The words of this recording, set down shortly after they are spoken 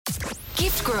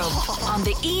Gift Grub on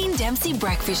the Ian Dempsey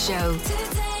Breakfast Show.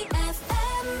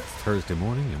 Thursday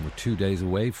morning, and we're 2 days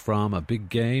away from a big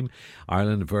game,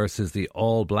 Ireland versus the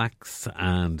All Blacks,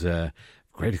 and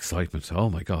great excitement. Oh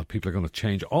my God, people are going to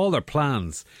change all their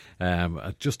plans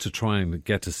just to try and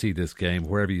get to see this game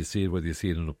wherever you see it, whether you see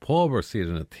it in a pub or see it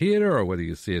in a theatre or whether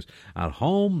you see it at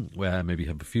home, maybe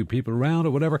have a few people around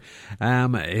or whatever.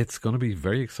 It's going to be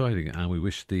very exciting, and we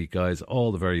wish the guys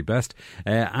all the very best.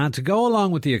 And to go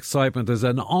along with the excitement, there's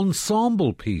an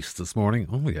ensemble piece this morning.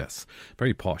 Oh yes,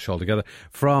 very posh altogether,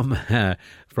 from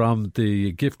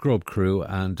the Gift Grub crew,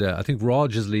 and I think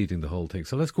Rog is leading the whole thing.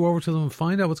 So let's go over to them and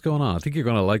find out what's going on. I think you're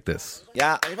going to like this.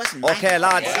 Yeah. Okay,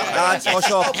 lads,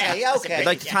 push up. Okay. I'd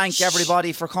like to thank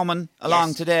everybody for coming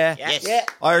along today. Yes. Yeah.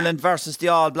 Ireland versus the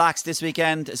All Blacks this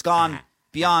weekend has gone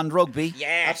beyond rugby.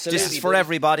 Yeah, absolutely. This is for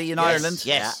everybody in Ireland.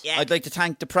 Yes. Yeah. I'd like to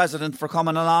thank the President for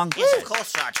coming along. Yes, of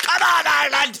course, George. Come on,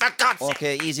 Ireland, for God's sake.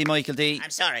 Okay, easy, Michael D. I'm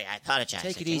sorry, I apologise.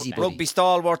 Take it easy, buddy. Rugby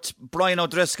stalwart Brian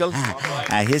O'Driscoll.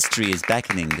 History is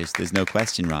beckoning. There's no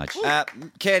question, Rog.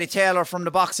 Katie Taylor from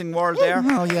the boxing world there.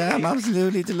 Oh yeah, I'm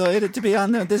absolutely delighted to be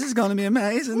on there. This is going to be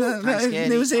amazing.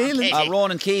 New Zealand.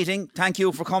 Ronan Keating, thank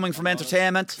you for coming from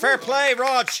entertainment. Fair play,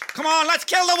 Rog. Come on, let's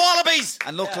kill the Wallabies.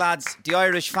 And look, lads, the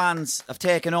Irish fans have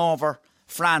taken over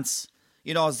France.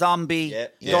 You know, zombie,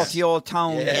 dirty old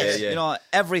town. You know,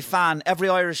 every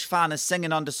Irish fan is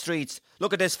singing on the streets.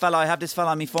 Look at this fella. I have this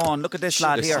fella on my phone. Look at this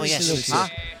lad here. Oh, yes.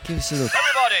 Give us a look.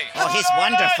 Everybody. Oh, he's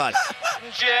wonderful.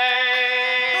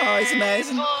 Oh, he's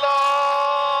amazing. Will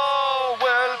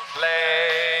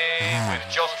play with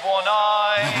just one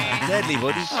eye. Deadly,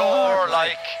 buddy. Soar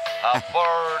like a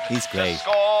bird. He's great. To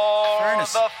score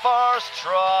the first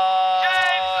try.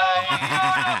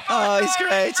 Oh, he's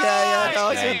great. Yeah.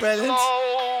 Oh, he's brilliant.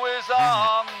 Slow is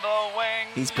on the wing.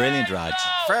 He's brilliant, Rog.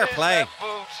 Fair play.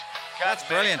 That's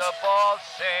brilliant.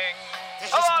 This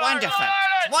is wonderful.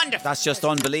 It's wonderful. That's just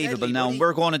unbelievable now. And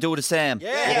we're going to do the same.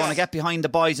 We're going to get behind the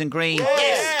boys in green.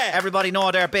 Yes. Everybody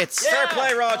know their bits. Fair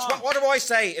play, Rog. What do I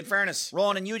say, in fairness?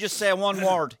 Ronan, you just say one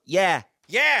word. Yeah.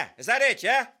 Yeah. Is that it,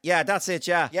 yeah? Yeah, that's it,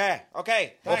 yeah. Yeah.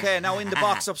 Okay. Thanks. Okay, now in the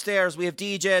box upstairs we have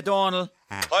DJ Donald.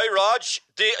 Hi, Rog.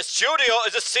 The studio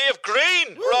is a sea of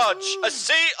green, Rog. A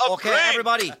sea of green. Okay,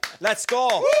 everybody, let's go.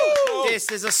 Woo. This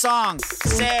is a song.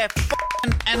 Say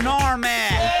f***ing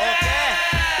enormous. Okay.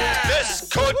 This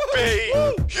could be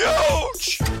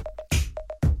huge.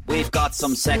 We've got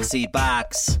some sexy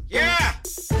backs. Yeah.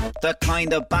 The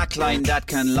kind of backline that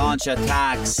can launch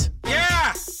attacks.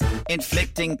 Yeah.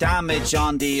 Inflicting damage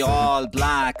on the All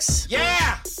Blacks.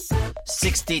 Yeah.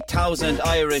 60,000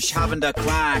 Irish having a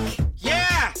crack.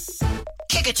 Yeah.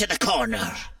 Kick it to the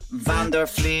corner. Van der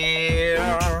Fleer.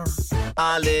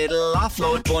 A little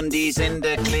offload, Bundy's in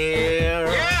the clear.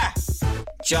 Yeah.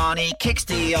 Johnny kicks,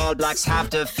 the All Blacks have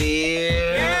to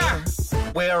fear. Yeah.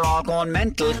 We're all going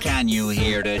mental, can you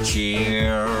hear the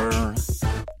cheer?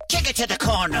 Kick it to the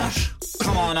corner.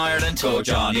 Come on, Ireland, go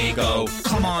Johnny, go.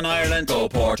 Come on, Ireland, go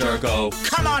Porter, go.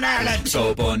 Come on, Ireland.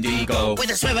 Go Bundy, go. With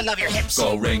a swivel of your hips.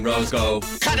 Go Ringrose, go.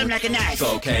 Cut him like a knife.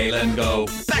 Go Caelan, go.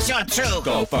 Bash on through.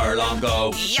 Go Furlong,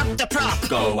 go. Yup the prop.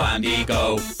 Go Andy,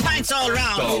 go. Pints all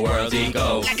round. Go Worldy,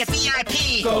 go. Like a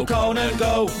VIP. Go Conan,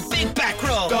 go. Big back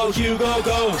row. Go Hugo,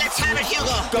 go. Let's have it,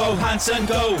 Hugo. Go Hansen,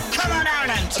 go. Come on,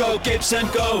 Ireland. Go Gibson,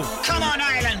 go. Come on,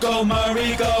 Ireland. Go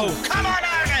Murray, go. Come on,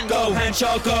 Ireland. Go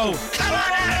Henshaw, go. Come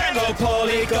on, Ireland. Go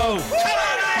Paulie, go. Come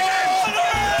on, Ireland.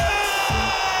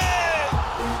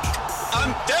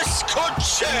 And this could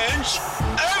change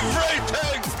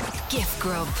everything. Gift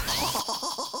Grub.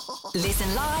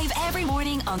 Listen live every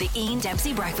morning on the Ian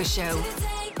Dempsey Breakfast Show.